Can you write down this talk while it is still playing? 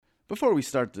Before we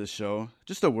start this show,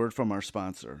 just a word from our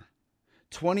sponsor,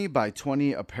 20 by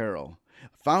 20 Apparel.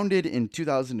 Founded in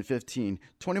 2015,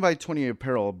 20 by 20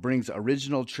 Apparel brings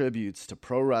original tributes to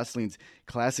pro wrestling's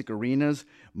classic arenas,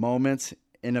 moments,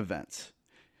 and events.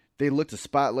 They look to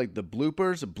spotlight the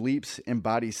bloopers, bleeps, and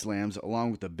body slams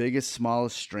along with the biggest,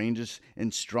 smallest, strangest,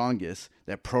 and strongest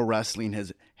that pro wrestling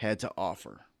has had to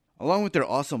offer. Along with their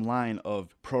awesome line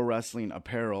of pro wrestling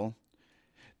apparel,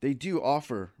 they do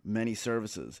offer many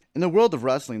services. In the world of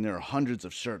wrestling, there are hundreds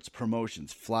of shirts,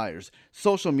 promotions, flyers,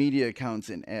 social media accounts,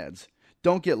 and ads.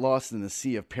 Don't get lost in the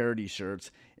sea of parody shirts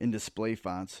and display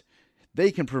fonts. They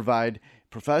can provide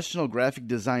professional graphic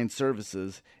design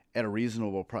services at a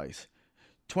reasonable price.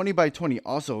 20 by 20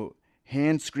 also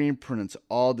hand screen prints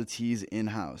all the tees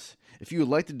in-house. If you would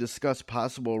like to discuss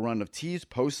possible run of tees,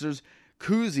 posters,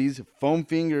 koozies, foam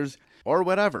fingers, or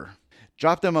whatever,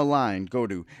 drop them a line. Go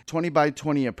to 20 by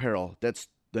 20 Apparel. That's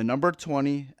the number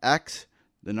 20x,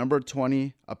 the number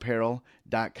 20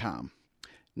 apparel.com.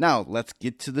 Now, let's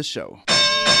get to the show.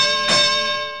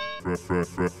 Fresh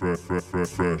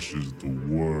is the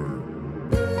word.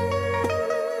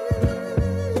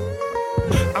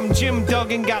 I'm Jim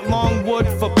Duggan, got long wood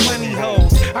for plenty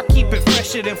hoes. I keep it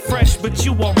fresher than fresh, but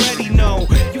you already know.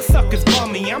 You suckers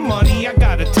bummy, I'm money, I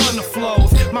got a ton of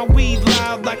flows. My weed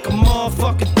loud like a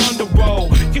motherfucking thunder roll.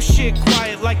 Your shit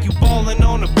quiet like you ballin'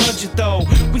 on a budget though.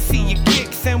 We see your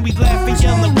kicks and we laugh and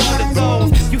yellin' what are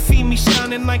those. You see me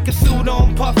shining like a suit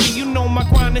on puffy. You know my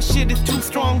grindin' shit is too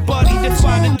strong, buddy. That's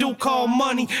why the dude call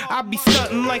money. I be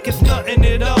stuntin' like it's nothing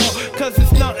at all. Cause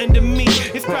it's nothing to me,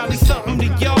 it's probably something to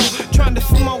y'all. Trying to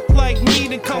smoke like me,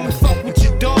 then come and fuck with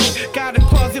your dog. Got a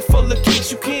closet full of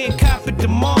kicks, you can't cop it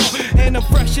tomorrow. And I'm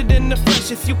fresher than the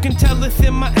freshest, you can tell it's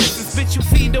in my essence. Bitch, you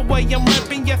see the way I'm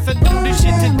rapping, yes I do this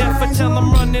shit to death. Until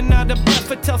I'm running out of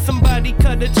breath, or tell somebody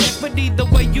cut a check. But either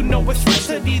way you know it's fresh,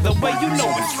 and either way you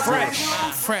know it's fresh.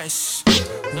 Fresh,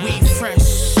 we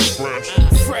fresh.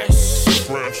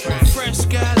 Fresh,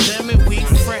 goddammit, we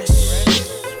fresh.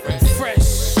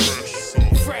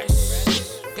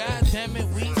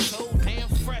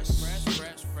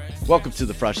 Welcome to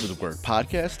the Fresh is the Word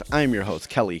podcast. I am your host,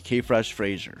 Kelly K. Fresh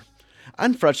Frazier.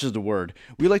 On Fresh is the Word,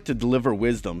 we like to deliver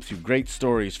wisdom through great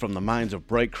stories from the minds of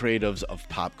bright creatives of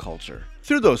pop culture.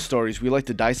 Through those stories, we like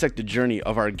to dissect the journey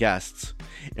of our guests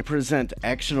and present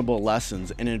actionable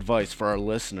lessons and advice for our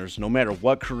listeners, no matter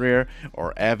what career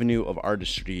or avenue of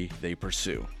artistry they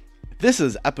pursue. This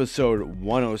is episode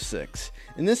 106,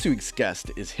 and this week's guest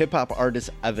is hip-hop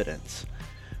artist Evidence,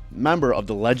 member of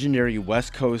the legendary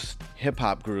West Coast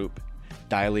hip-hop group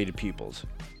Dilated Peoples.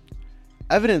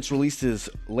 Evidence released his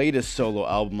latest solo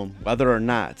album, Whether or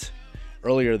Not,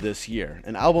 earlier this year,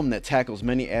 an album that tackles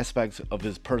many aspects of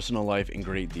his personal life in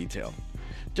great detail.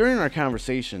 During our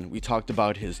conversation, we talked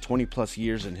about his 20 plus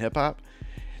years in hip-hop,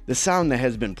 the sound that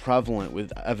has been prevalent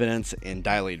with Evidence and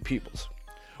Dilated Peoples,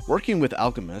 working with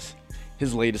Alchemist,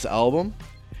 his latest album,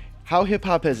 how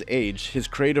hip-hop has aged, his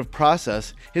creative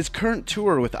process, his current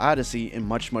tour with Odyssey, and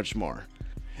much, much more.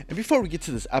 And before we get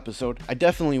to this episode, I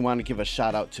definitely want to give a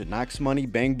shout out to Knox Money,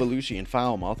 Bang Belushi, and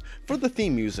Foulmouth for the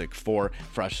theme music for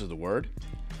Fresh is the Word.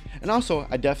 And also,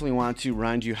 I definitely want to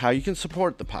remind you how you can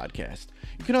support the podcast.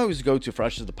 You can always go to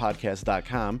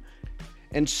freshasthepodcast.com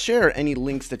and share any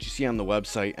links that you see on the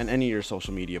website and any of your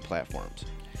social media platforms.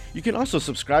 You can also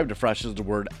subscribe to Fresh is the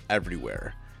Word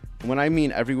everywhere. And when I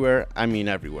mean everywhere, I mean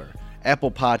everywhere.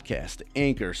 Apple Podcast,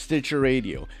 Anchor, Stitcher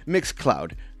Radio,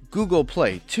 Mixcloud, Google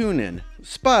Play, TuneIn,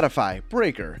 Spotify,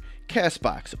 Breaker,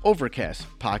 Castbox, Overcast,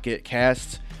 Pocket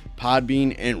Casts,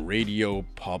 Podbean, and Radio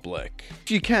Public.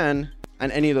 If you can,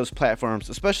 on any of those platforms,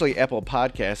 especially Apple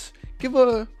Podcasts, give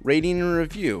a rating and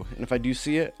review. And if I do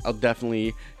see it, I'll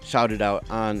definitely shout it out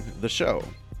on the show.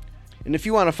 And if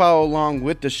you want to follow along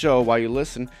with the show while you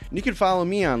listen, you can follow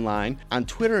me online on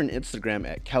Twitter and Instagram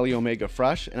at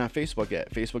KellyOmegaFresh and on Facebook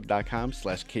at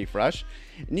facebook.com/KFresh.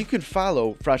 And you can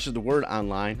follow Fresh is the Word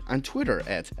online on Twitter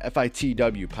at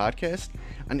FITW Podcast,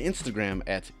 on Instagram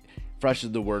at Fresh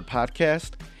is the Word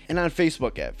Podcast, and on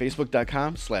Facebook at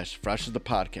facebook.com/Fresh is the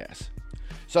Podcast.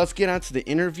 So let's get on to the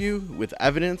interview with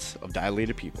Evidence of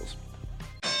Dilated Peoples.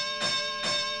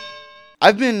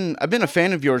 I've been a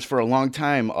fan of yours for a long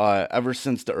time, ever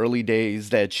since the early days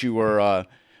that you were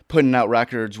putting out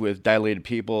records with Dilated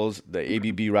Peoples, the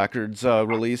ABB Records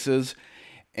releases,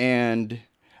 and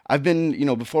I've been,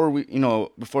 before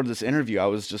this interview, I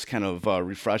was just kind of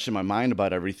refreshing my mind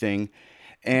about everything,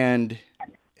 and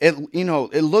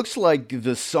it looks like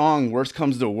the song "Worst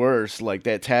Comes to Worst," like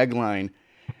that tagline,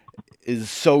 is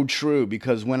so true,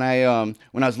 because when I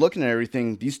was looking at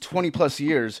everything, these 20 plus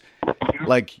years,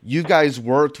 like, you guys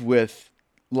worked with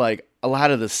like a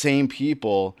lot of the same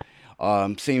people,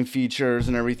 same features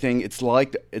and everything. It's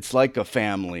like a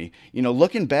family.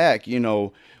 Looking back,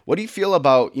 what do you feel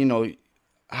about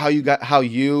how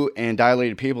you and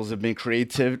Dilated Peoples have been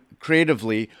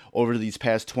creatively over these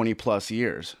past 20 plus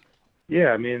years?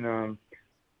 Yeah, I mean,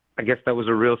 I guess that was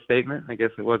a real statement. I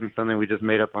guess it wasn't something we just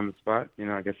made up on the spot.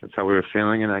 I guess that's how we were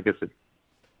feeling, and I guess it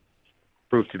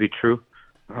proved to be true.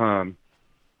 Our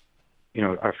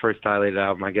first Dilated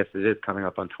album, I guess it is coming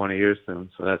up on 20 years soon,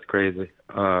 so that's crazy.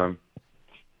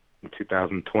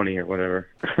 2020 or whatever.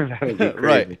 That would be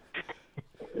crazy.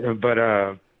 Right.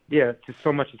 But yeah, just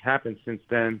so much has happened since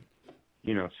then.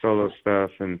 Solo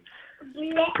stuff and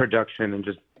production, and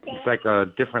just it's like a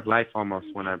different life almost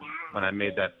when I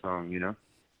made that song.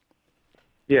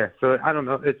 Yeah. So I don't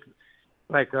know. It's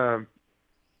like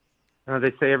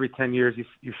they say every 10 years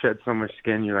you shed so much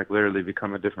skin, you like literally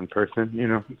become a different person.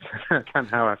 That's kind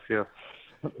of how I feel.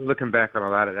 Looking back on a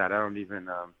lot of that, I don't even.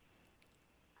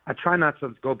 I try not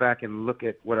to go back and look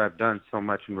at what I've done so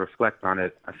much and reflect on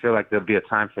it. I feel like there'll be a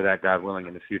time for that, God willing,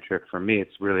 in the future. For me,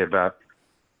 it's really about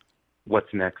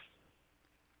what's next.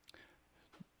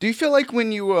 Do you feel like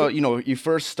when you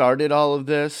first started all of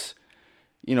this,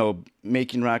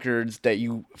 making records, that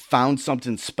you found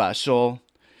something special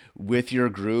with your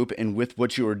group and with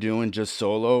what you were doing just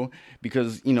solo?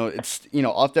 Because, it's,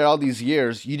 after all these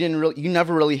years, you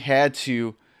never really had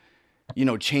to,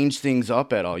 change things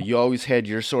up at all. You always had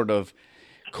your sort of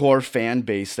core fan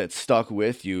base that stuck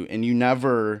with you, and you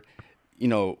never,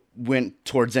 went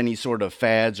towards any sort of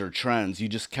fads or trends. You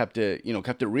just kept it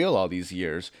real all these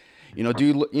years. Did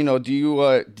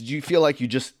you feel like you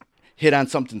just hit on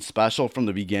something special from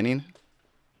the beginning?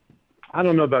 I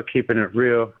don't know about keeping it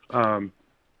real.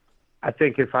 I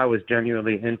think if I was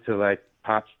genuinely into like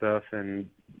pop stuff and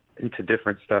into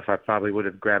different stuff, I probably would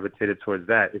have gravitated towards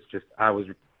that. It's just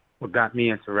what got me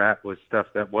into rap was stuff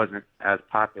that wasn't as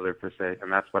popular per se,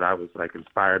 and that's what I was like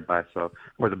inspired by. So,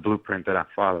 or the blueprint that I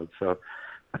followed. So,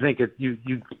 I think you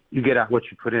get out what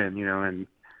you put in, and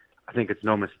I think it's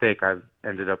no mistake I've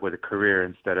ended up with a career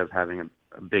instead of having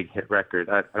a big hit record.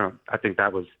 I think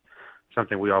that was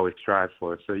something we always strive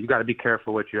for. So you got to be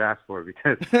careful what you ask for,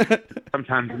 because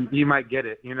sometimes you might get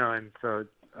it, and so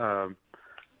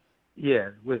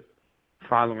with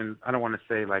following, I don't want to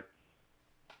say like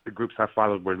the groups I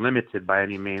followed were limited by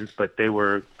any means, but they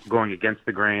were going against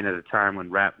the grain at a time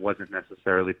when rap wasn't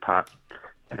necessarily pop.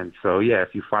 And so, yeah,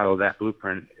 if you follow that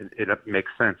blueprint, it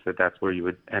makes sense that that's where you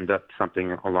would end up,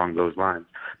 something along those lines.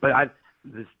 But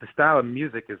the style of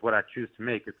music is what I choose to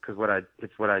make. It's because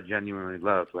it's what I genuinely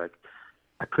love. Like,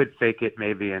 I could fake it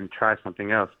maybe and try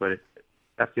something else, but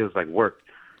that feels like work.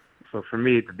 So for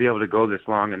me, to be able to go this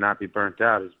long and not be burnt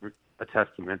out is a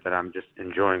testament that I'm just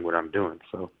enjoying what I'm doing.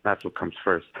 So that's what comes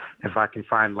first. If I can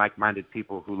find like-minded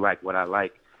people who like what I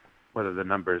like, whether the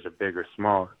numbers are big or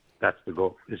small, that's the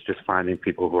goal. It's just finding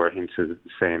people who are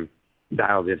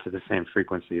dialed into the same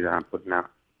frequency that I'm putting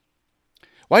out.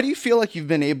 Why do you feel like you've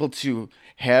been able to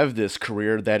have this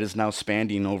career that is now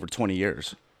spanning over 20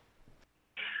 years?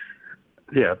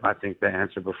 Yeah, I think the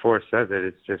answer before says it.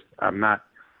 It's just I'm not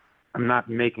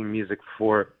making music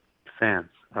for fans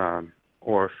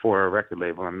or for a record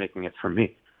label. I'm making it for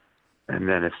me. And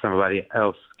then if somebody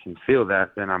else can feel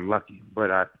that, then I'm lucky. But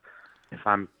if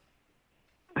I'm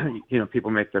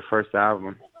people make their first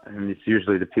album, and it's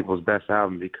usually the people's best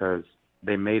album because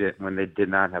they made it when they did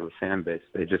not have a fan base.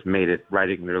 They just made it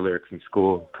writing their lyrics in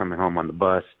school, coming home on the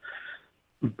bus,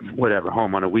 whatever,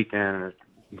 home on a weekend,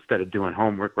 instead of doing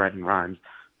homework, writing rhymes.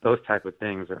 Those type of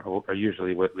things are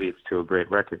usually what leads to a great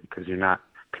record, because you're not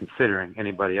considering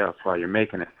anybody else while you're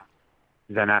making it.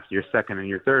 Then after your second and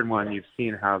your third one, you've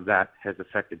seen how that has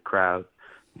affected crowds.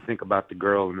 You think about the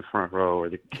girl in the front row or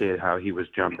the kid, how he was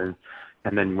jumping.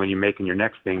 And then when you're making your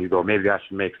next thing, you go, maybe I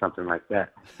should make something like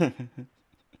that.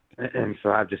 And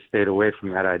so I've just stayed away from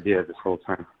that idea this whole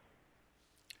time.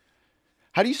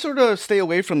 How do you sort of stay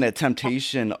away from that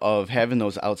temptation of having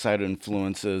those outside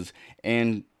influences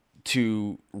and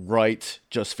to write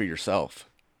just for yourself?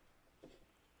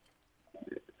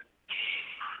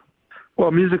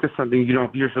 Well, music is something you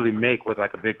don't usually make with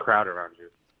like a big crowd around you.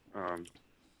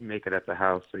 You make it at the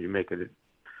house, or you make it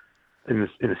in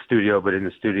the studio, but in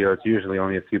the studio it's usually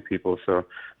only a few people. So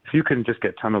if you can just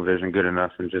get tunnel vision good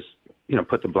enough and just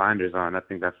put the blinders on, I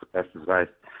think that's the best advice.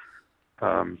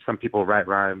 Some people write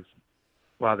rhymes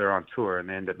while they're on tour, and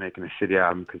they end up making a shitty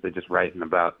album because they're just writing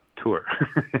about tour.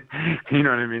 You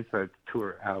know what I mean? So it's a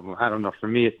tour album. I don't know. For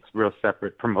me, it's real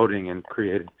separate, promoting and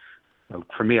creating. So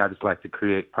for me, I just like to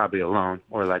create probably alone,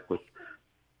 or like with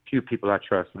few people I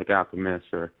trust, like Alchemist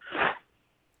or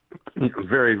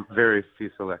very, very few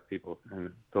select people,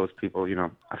 and those people,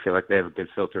 I feel like they have a good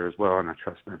filter as well, and I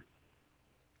trust them.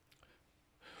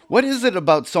 What is it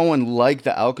about someone like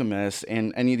the Alchemist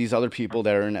and any of these other people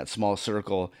that are in that small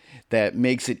circle that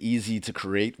makes it easy to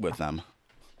create with them?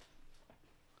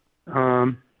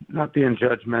 Not being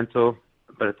judgmental,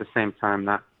 but at the same time,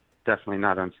 definitely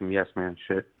not on some yes man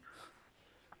shit.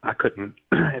 I couldn't,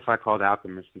 if I called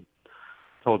Alchemist and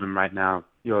told him right now,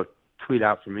 yo, tweet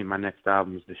out for me, my next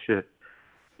album is the shit,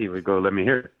 he would go, let me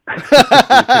hear it.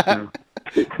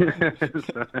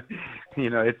 So,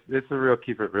 it's a real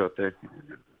keep it real thing.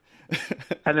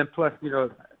 And then plus,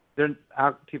 there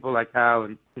are people like Al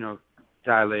and,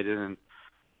 Dilated and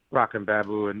Rock and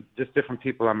Babu and just different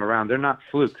people I'm around. They're not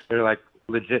flukes. They're like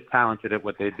legit talented at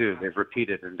what they do. They've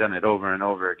repeated and done it over and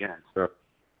over again. So,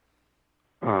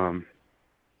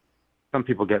 some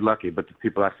people get lucky, but the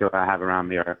people I feel I have around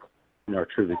me are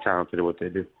truly talented at what they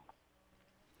do.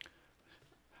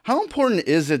 How important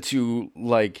is it to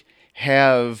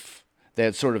have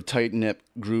that sort of tight knit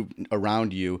group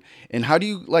around you, and how do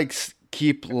you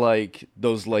keep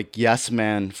those yes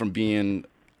men from being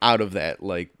out of that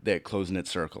that close knit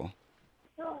circle?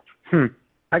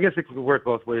 I guess it could work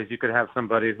both ways. You could have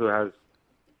somebody who has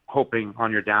hoping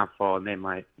on your downfall, and they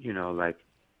might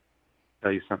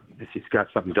tell you something. If you've got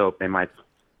something dope, they might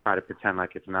try to pretend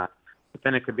like it's not. But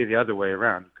then it could be the other way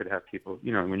around. You could have people,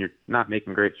 when you're not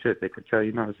making great shit, they could tell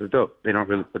you, no, this is dope. They don't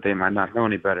really, but they might not know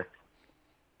any better.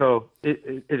 So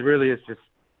it really is just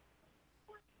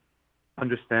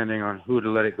understanding on who to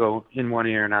let it go in one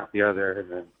ear and out the other,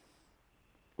 and then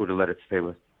who to let it stay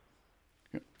with.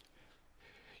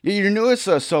 Your newest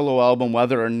solo album,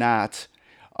 Whether or Not,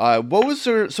 what was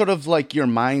sort of your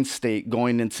mind state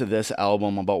going into this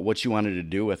album about what you wanted to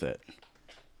do with it?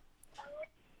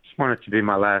 Just wanted it to be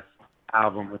my last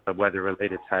album with a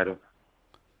weather-related title.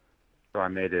 So I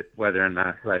made it Whether or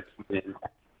Not,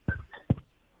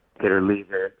 get or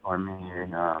leave it, or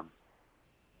meaning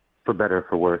for better or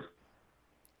for worse.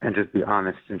 And just be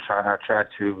honest and I try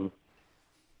to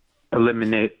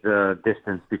eliminate the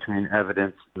distance between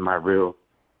evidence and my real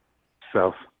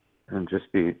self and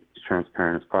just be as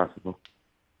transparent as possible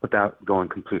without going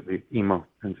completely emo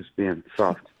and just being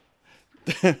soft.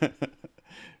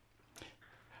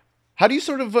 How do you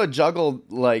sort of juggle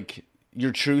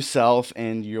your true self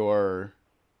and your,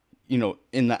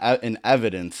 in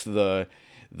evidence, the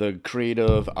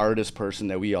creative artist person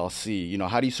that we all see?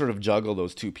 How do you sort of juggle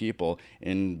those two people,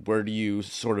 and where do you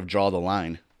sort of draw the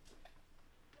line?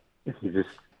 If you just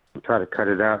try to cut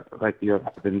it out like you've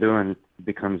been doing, it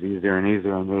becomes easier and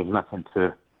easier, and there's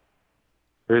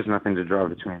nothing to draw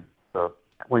between. So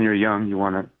when you're young, you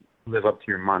want to live up to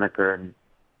your moniker and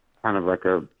kind of like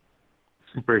a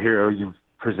superhero you've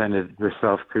presented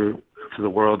yourself to the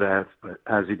world as. But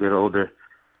as you get older,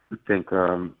 I think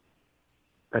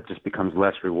that just becomes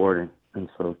less rewarding. And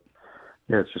so,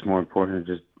 it's just more important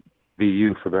to just be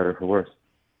you, for better or for worse.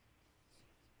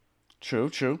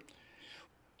 True.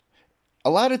 A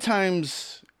lot of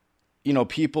times,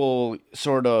 people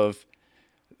sort of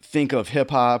think of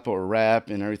hip hop or rap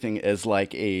and everything as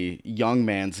a young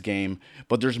man's game,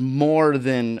 but there's more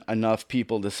than enough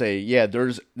people to say, yeah,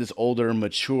 there's this older,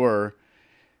 mature,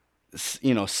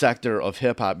 sector of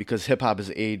hip hop, because hip hop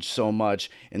has aged so much,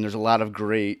 and there's a lot of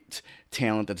great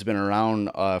talent that's been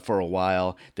around for a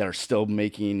while that are still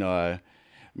making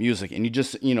music. And you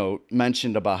just,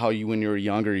 mentioned about how when you were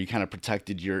younger, you kind of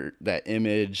protected that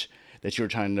image that you were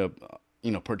trying to,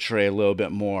 portray a little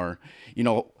bit more.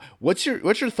 What's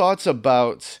your thoughts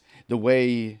about the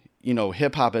way,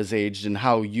 hip hop has aged and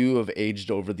how you have aged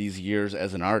over these years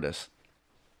as an artist?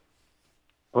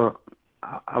 Well,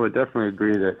 I would definitely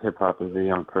agree that hip hop is a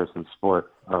young person's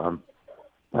sport.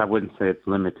 I wouldn't say it's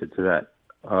limited to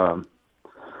that.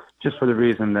 Just for the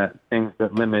reason that things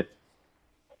that limit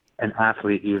an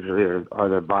athlete usually are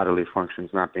their bodily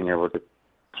functions, not being able to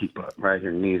keep up, right?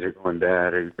 Your knees are going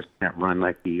bad, or you just can't run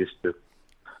like you used to.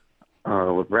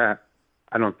 With rap,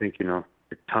 I don't think, your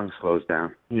tongue slows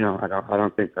down. I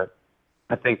don't think that.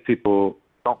 I think people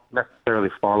don't necessarily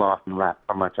fall off in rap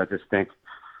so much. I just think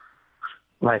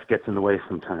life gets in the way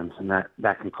sometimes, and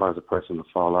that can cause a person to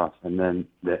fall off, and then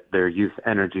their youth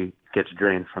energy gets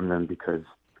drained from them because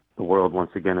the world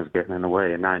once again is getting in the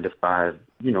way. A 9 to 5,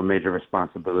 major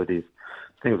responsibilities,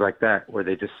 things like that, where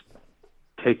they just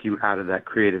take you out of that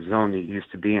creative zone you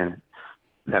used to be in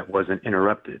that wasn't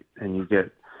interrupted, and you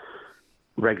get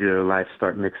regular life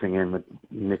start mixing in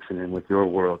with your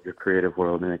world, your creative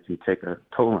world, and it can take a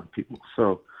toll on people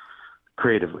so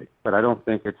creatively. But I don't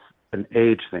think it's an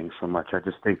age thing so much. I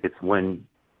just think it's when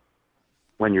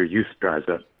your youth dries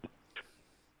up,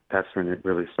 that's when it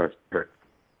really starts to hurt.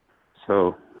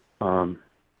 so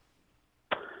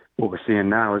what we're seeing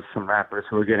now is some rappers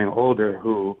who are getting older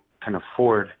who can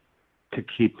afford to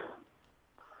keep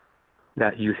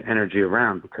that youth energy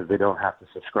around because they don't have to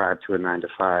subscribe to a 9 to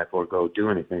 5 or go do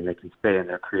anything. They can stay in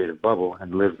their creative bubble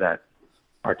and live that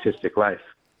artistic life.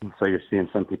 And so you're seeing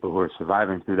some people who are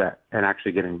surviving through that and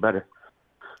actually getting better.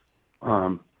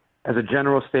 As a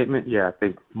general statement, yeah, I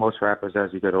think most rappers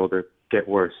as you get older get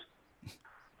worse.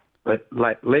 But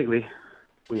like lately,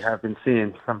 we have been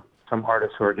seeing some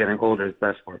artists who are getting older as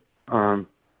best work.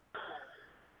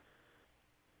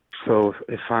 So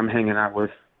if I'm hanging out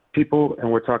with people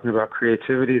and we're talking about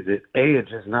creativity, the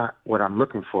age is not what I'm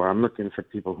looking for. I'm looking for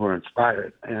people who are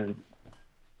inspired and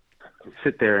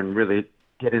sit there and really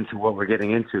get into what we're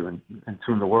getting into and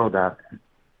tune the world out. It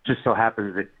just so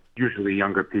happens that usually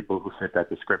younger people who fit that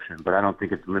description, but I don't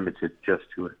think it's limited just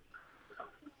to it.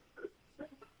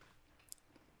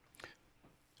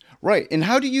 Right. And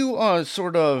how do you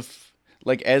sort of,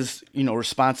 like, as, you know,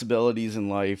 responsibilities in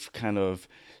life kind of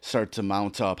start to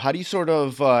mount up, how do you sort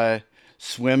of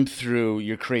swim through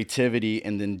your creativity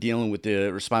and then dealing with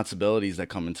the responsibilities that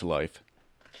come into life?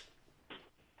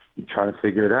 You try to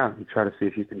figure it out. You try to see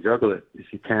if you can juggle it.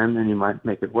 If you can, then you might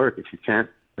make it work. If you can't,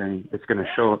 then it's going to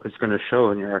show. It's going to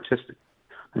show in your artistic,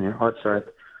 in your art side.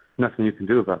 Nothing you can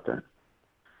do about that.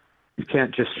 You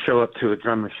can't just show up to a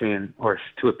drum machine or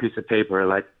to a piece of paper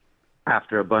like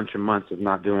after a bunch of months of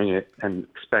not doing it and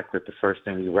expect that the first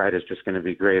thing you write is just going to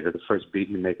be great or the first beat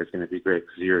you make is going to be great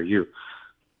because you're you.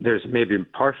 There's maybe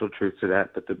partial truth to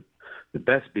that, but the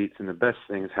best beats and the best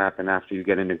things happen after you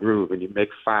get in the groove and you make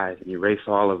 5 and you race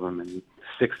all of them and the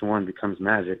 6th one becomes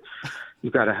magic. You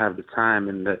got to have the time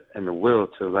and the will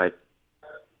to like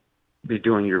be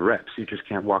doing your reps. You just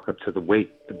can't walk up to the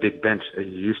weight, the big bench that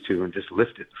you used to and just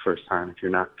lift it the first time if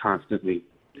you're not constantly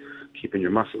keeping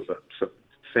your muscles up. So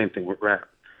same thing with rap.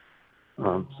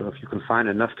 So if you can find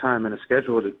enough time in a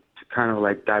schedule to kind of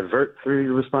like divert through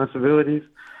your responsibilities,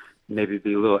 maybe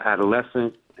be a little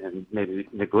adolescent and maybe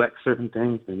neglect certain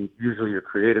things, and usually your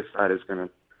creative side is going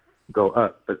to go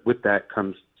up. But with that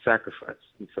comes sacrifice.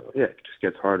 And so, yeah, it just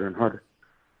gets harder and harder.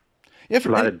 Yeah, a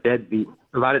lot of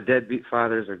deadbeat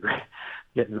fathers are great,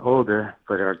 getting older,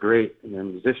 but are great in their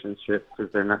musicianship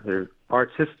because their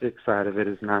artistic side of it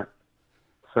is not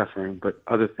suffering, but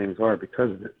other things are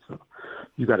because of it. So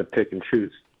you got to pick and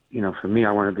choose. You know, for me,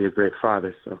 I want to be a great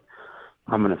father, so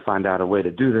I'm going to find out a way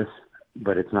to do this,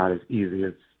 but it's not as easy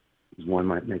as one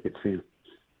might make it seem.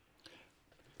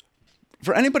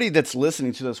 For anybody that's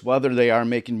listening to this, whether they are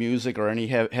making music or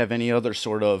have any other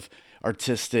sort of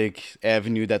artistic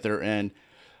avenue that they're in,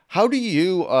 how do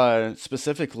you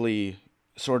specifically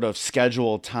sort of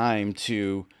schedule time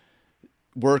to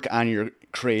work on your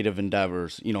creative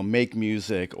endeavors, you know, make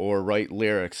music or write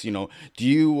lyrics? You know, do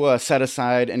you set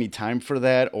aside any time for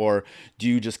that, or do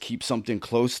you just keep something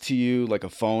close to you like a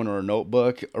phone or a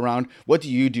notebook around? What do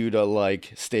you do to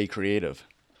like stay creative?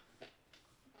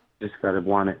 Just got to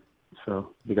want it. So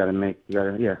you got to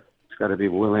be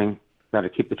willing, got to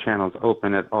keep the channels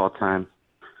open at all times,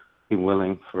 be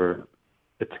willing for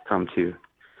it to come to you.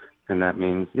 And that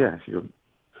means, if you're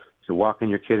walking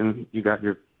your kid and you got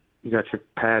your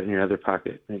pad in your other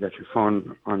pocket, and you got your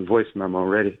phone on voice memo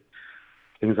ready,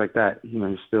 things like that. You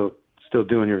know, you're still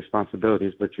doing your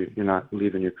responsibilities, but you're not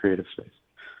leaving your creative space.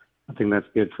 I think that's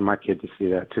good for my kid to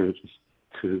see that too, just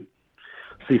to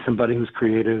see somebody who's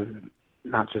creative,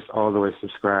 not just all the way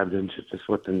subscribed into just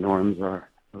what the norms are.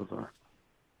 Those are.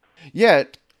 Yeah,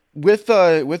 with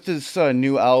this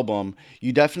new album,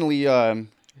 you definitely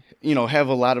have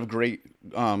a lot of great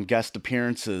guest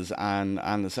appearances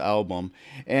on this album.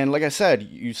 And like I said,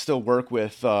 you still work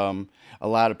with a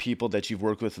lot of people that you've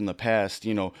worked with in the past.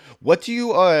 You know, what do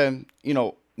you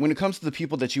when it comes to the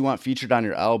people that you want featured on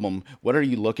your album, what are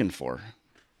you looking for?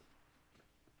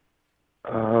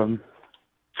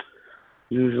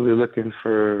 Usually looking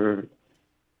for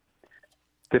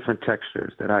different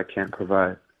textures that I can't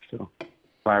provide. So if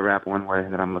I rap one way,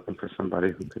 then I'm looking for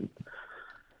somebody who can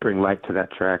bring light to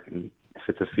that track, and if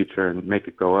it's a feature, and make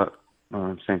it go up.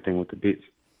 Same thing with the beats.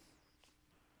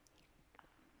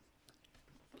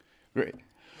 Great.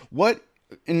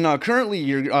 Currently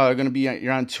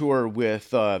you're on tour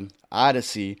with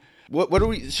Odyssey. What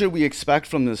should we expect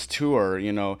from this tour?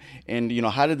 You know, and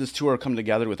how did this tour come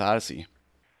together with Odyssey?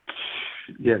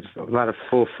 Yeah, just a lot of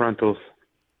full frontals.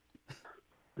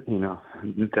 You know,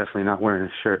 definitely not wearing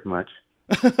a shirt much.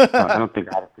 I don't think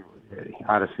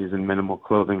Odyssey's in minimal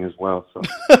clothing as well. So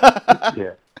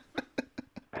yeah.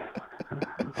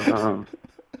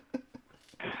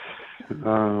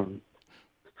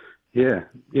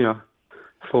 Yeah,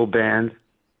 full band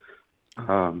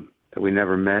that we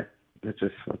never met, It's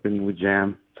just fucking we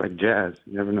jam. It's like jazz.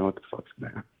 You never know what the fuck's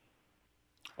gonna happen.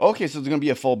 Okay, so there's gonna be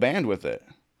a full band with it.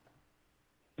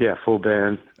 Yeah, full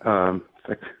band. It's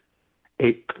like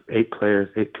eight players,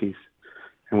 8 piece,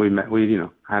 and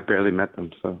I barely met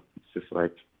them, so it's just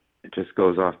like it just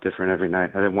goes off different every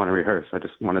night. I didn't want to rehearse. I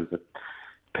just wanted to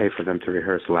pay for them to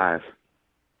rehearse live.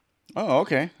 Oh,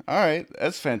 okay, all right,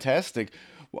 that's fantastic.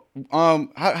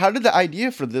 How did the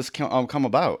idea for this come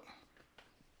about?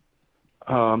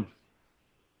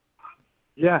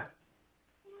 Yeah.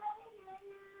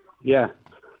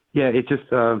 It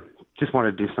just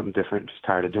wanted to do something different. Just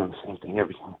tired of doing the same thing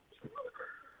every time.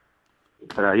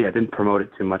 But I didn't promote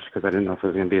it too much because I didn't know if it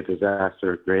was going to be a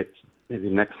disaster or great. Maybe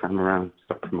next time around,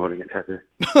 start promoting it heavier.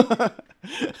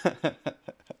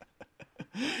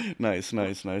 Nice.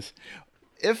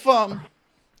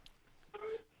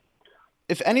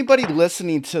 If anybody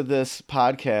listening to this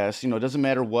podcast, it doesn't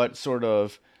matter what sort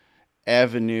of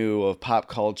avenue of pop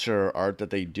culture or art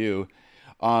that they do,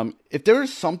 if there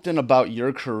is something about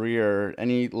your career,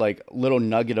 any like little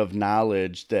nugget of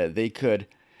knowledge that they could,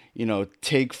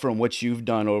 take from what you've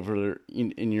done over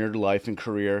in your life and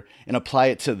career and apply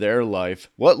it to their life,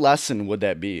 what lesson would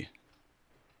that be?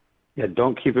 Yeah,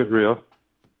 don't keep it real.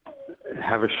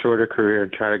 Have a shorter career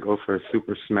and try to go for a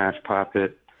super smash pop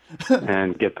hit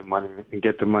and get the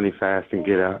money fast and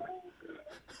get out.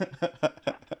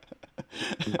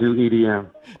 Do EDM.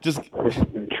 Just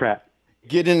trap.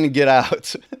 Get in and get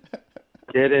out.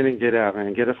 Get in and get out,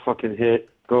 man. Get a fucking hit.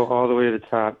 Go all the way to the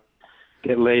top.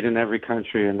 Get laid in every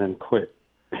country and then quit.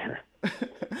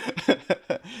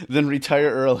 Then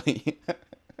retire early.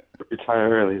 Retire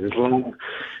early. This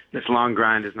long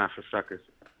grind is not for suckers.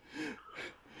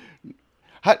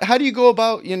 How do you go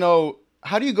about,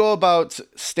 how do you go about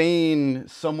staying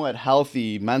somewhat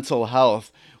healthy, mental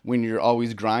health, when you're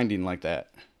always grinding like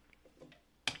that?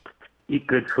 Eat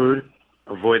good food.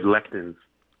 Avoid lectins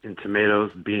in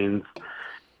tomatoes, beans,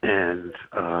 and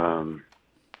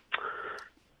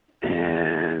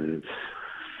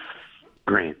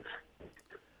grains.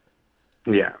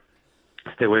 Yeah.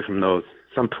 Stay away from those.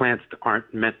 Some plants don't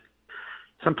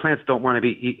want to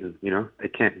be eaten, They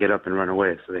can't get up and run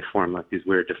away, so they form like these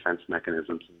weird defense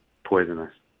mechanisms and poison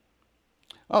us.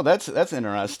 Oh, that's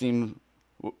interesting.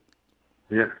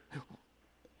 Yeah.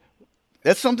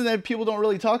 That's something that people don't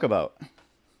really talk about.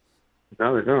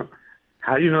 No, they don't.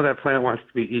 How do you know that plant wants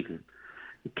to be eaten?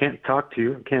 It can't talk to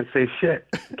you. It can't say shit.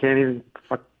 It can't even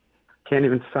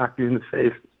sock you in the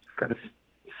face. It's got to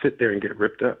sit there and get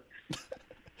ripped up.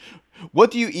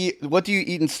 What do you eat? What do you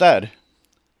eat instead?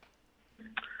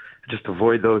 Just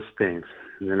avoid those things,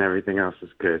 and then everything else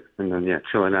is good. And then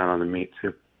chilling out on the meat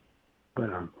too.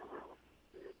 But I'm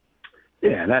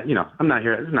not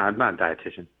here. I'm not a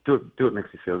dietitian. Do what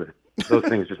makes you feel good. Those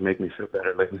things just make me feel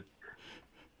better lately.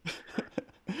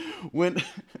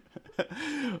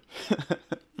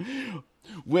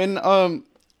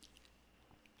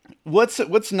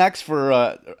 What's next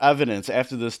for Evidence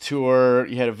after this tour?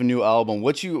 You had a new album.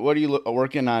 What are you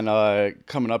working on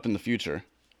coming up in the future?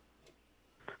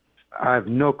 I have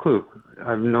no clue.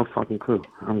 I have no fucking clue.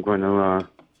 I'm going to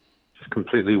just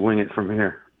completely wing it from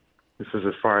here. This is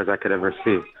as far as I could ever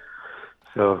see.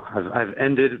 So I've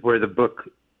ended where the book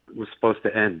was supposed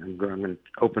to end. I'm going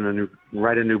to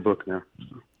write a new book now.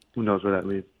 So who knows where that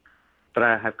leads? But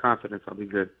I have confidence I'll be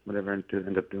good, whatever I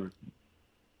end up doing.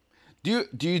 Do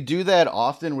you do that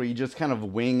often, where you just kind of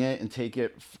wing it and take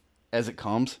it as it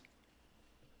comes?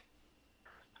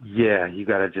 Yeah, you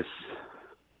gotta just.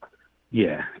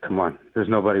 Yeah, come on. There's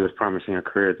nobody who's promising a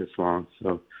career this long,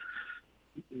 so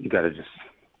you gotta just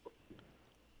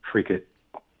freak it.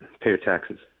 Pay your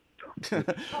taxes.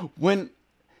 When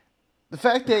the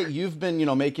fact that you've been,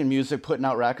 making music, putting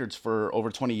out records for over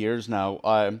 20 years now,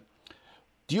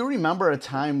 do you remember a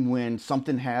time when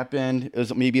something happened? It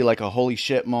was maybe like a holy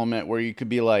shit moment where you could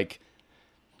be like,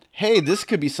 hey, this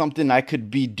could be something I could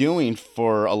be doing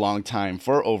for a long time,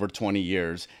 for over 20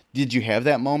 years. Did you have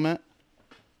that moment?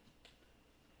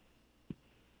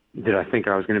 Did I think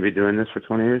I was going to be doing this for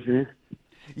 20 years, you mean?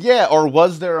 Yeah, or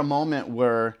was there a moment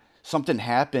where something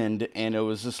happened and it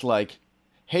was just like,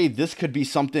 hey, this could be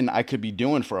something I could be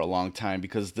doing for a long time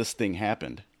because this thing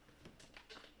happened?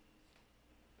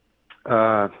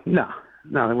 No,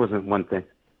 it wasn't one thing.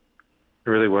 It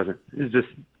really wasn't. It was just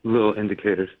little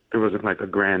indicators. There wasn't like a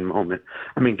grand moment.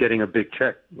 I mean, getting a big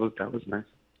check, that was nice.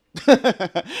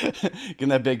 Getting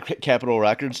that big Capitol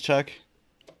Records check?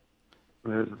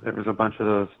 There was a bunch of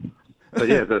those. But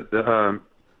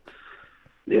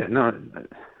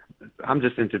I'm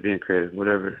just into being creative,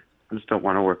 whatever. I just don't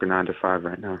want to work a 9 to 5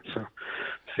 right now. So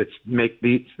if it's make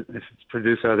beats, if it's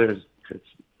produce others, if it's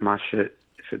my shit,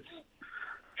 if it's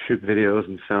shoot videos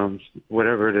and films,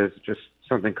 whatever it is, just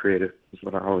something creative is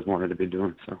what I always wanted to be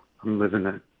doing. So I'm living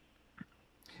that.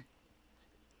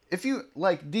 If you,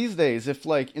 like, these days, if,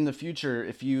 like, in the future,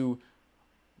 if you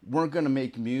weren't going to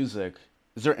make music,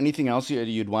 is there anything else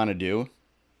you'd want to do?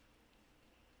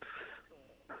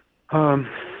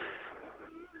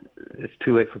 It's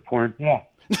too late for porn. Yeah.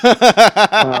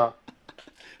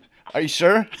 Are you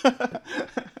sure?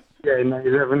 Yeah, you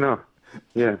never know.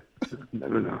 Yeah,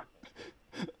 never know.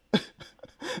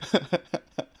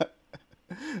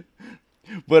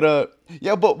 But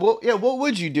what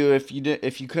would you do if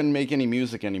you couldn't make any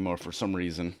music anymore for some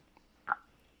reason?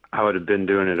 I would have been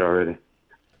doing it already.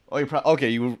 Oh,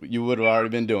 you would have already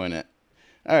been doing it.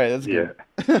 All right, that's good.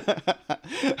 Yeah.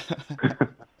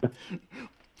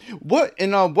 What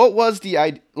was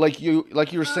the like you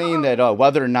were saying that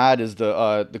Whether or Not is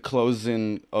the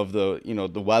closing of the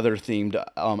the weather themed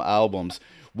albums.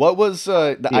 What was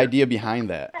the idea behind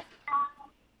that?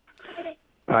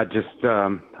 I just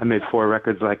I made 4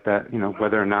 records like that.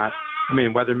 Whether or not. I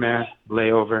mean, Weatherman,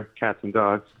 Layover, Cats and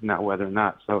Dogs, not Whether or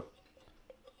Not. So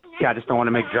yeah, I just don't want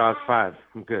to make Jaws 5.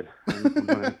 I'm good.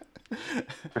 I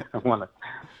want to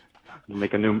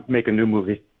make a new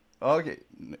movie. Okay,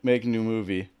 make a new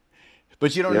movie.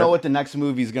 But you don't know what the next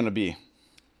movie is going to be.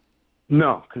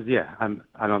 No, because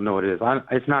I don't know what it is.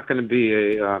 It's not going to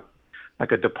be a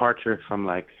departure from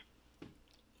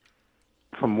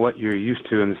what you're used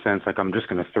to, in the sense like I'm just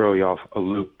going to throw you off a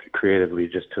loop creatively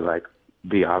just to like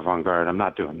be avant-garde. I'm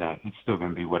not doing that. It's still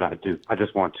going to be what I do. I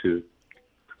just want to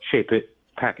shape it,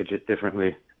 package it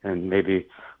differently, and maybe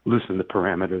loosen the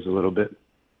parameters a little bit.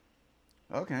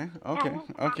 Okay.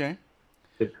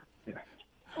 Yeah.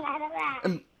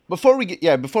 Before we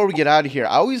get out of here,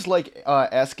 I always like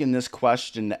asking this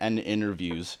question to end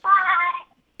interviews.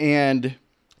 And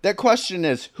that question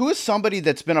is, who is somebody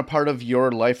that's been a part of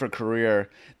your life or career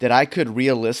that I could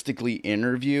realistically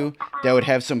interview that would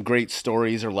have some great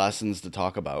stories or lessons to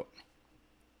talk about?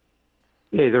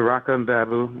 Yeah, the Raka and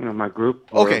Babu, my group.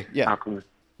 Okay, yeah.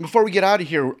 Before we get out of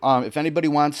here, if anybody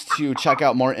wants to check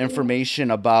out more information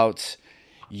about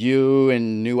you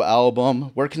and new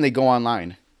album, where can they go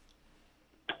online?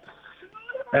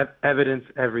 Evidence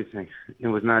everything. It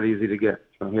was not easy to get.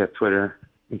 So yeah, Twitter,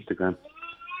 Instagram.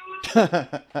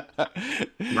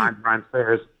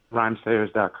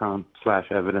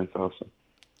 rhymesayers.com/evidence also.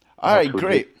 All right,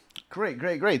 great.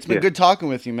 It's been good talking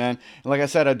with you, man. And like I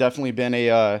said, I've definitely been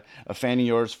a fan of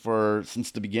yours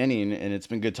since the beginning, and it's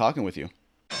been good talking with you.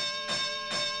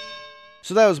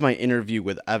 So that was my interview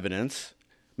with Evidence,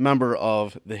 member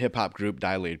of the hip-hop group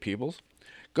Dilated Peoples.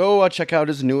 Go check out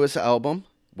his newest album,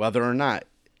 Whether or Not.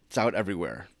 It's out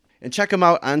everywhere. And check him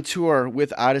out on tour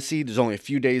with Odyssey. There's only a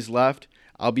few days left.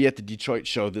 I'll be at the Detroit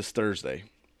show this Thursday.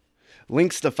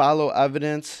 Links to follow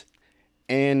Evidence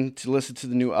and to listen to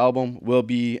the new album will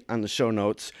be on the show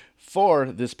notes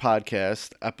for this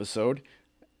podcast episode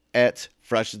at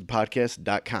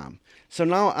freshthepodcast.com. So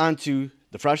now on to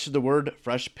the Fresh is the Word,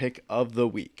 Fresh Pick of the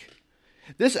Week.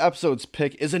 This episode's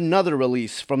pick is another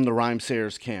release from the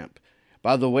Rhymesayers camp,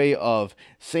 by the way of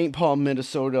St. Paul,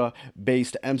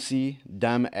 Minnesota-based MC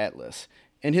Dem Atlas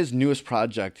and his newest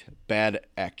project, Bad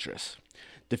Actress.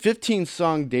 The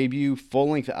 15-song debut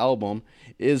full-length album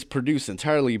is produced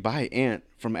entirely by Ant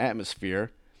from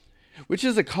Atmosphere, which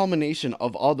is a culmination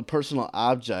of all the personal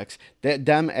objects that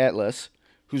Dem Atlas,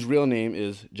 whose real name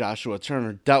is Joshua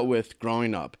Turner, dealt with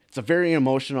growing up. It's a very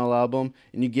emotional album,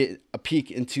 and you get a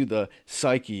peek into the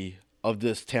psyche of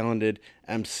this talented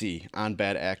MC on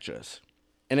Bad Actress.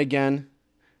 And again,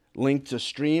 link to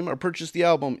stream or purchase the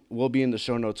album will be in the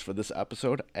show notes for this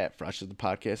episode at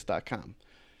freshthepodcast.com.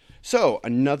 So,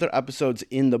 another episode's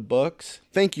in the books.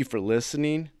 Thank you for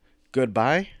listening.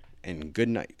 Goodbye and good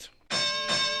night.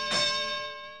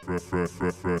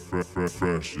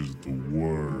 Fresh is the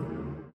word.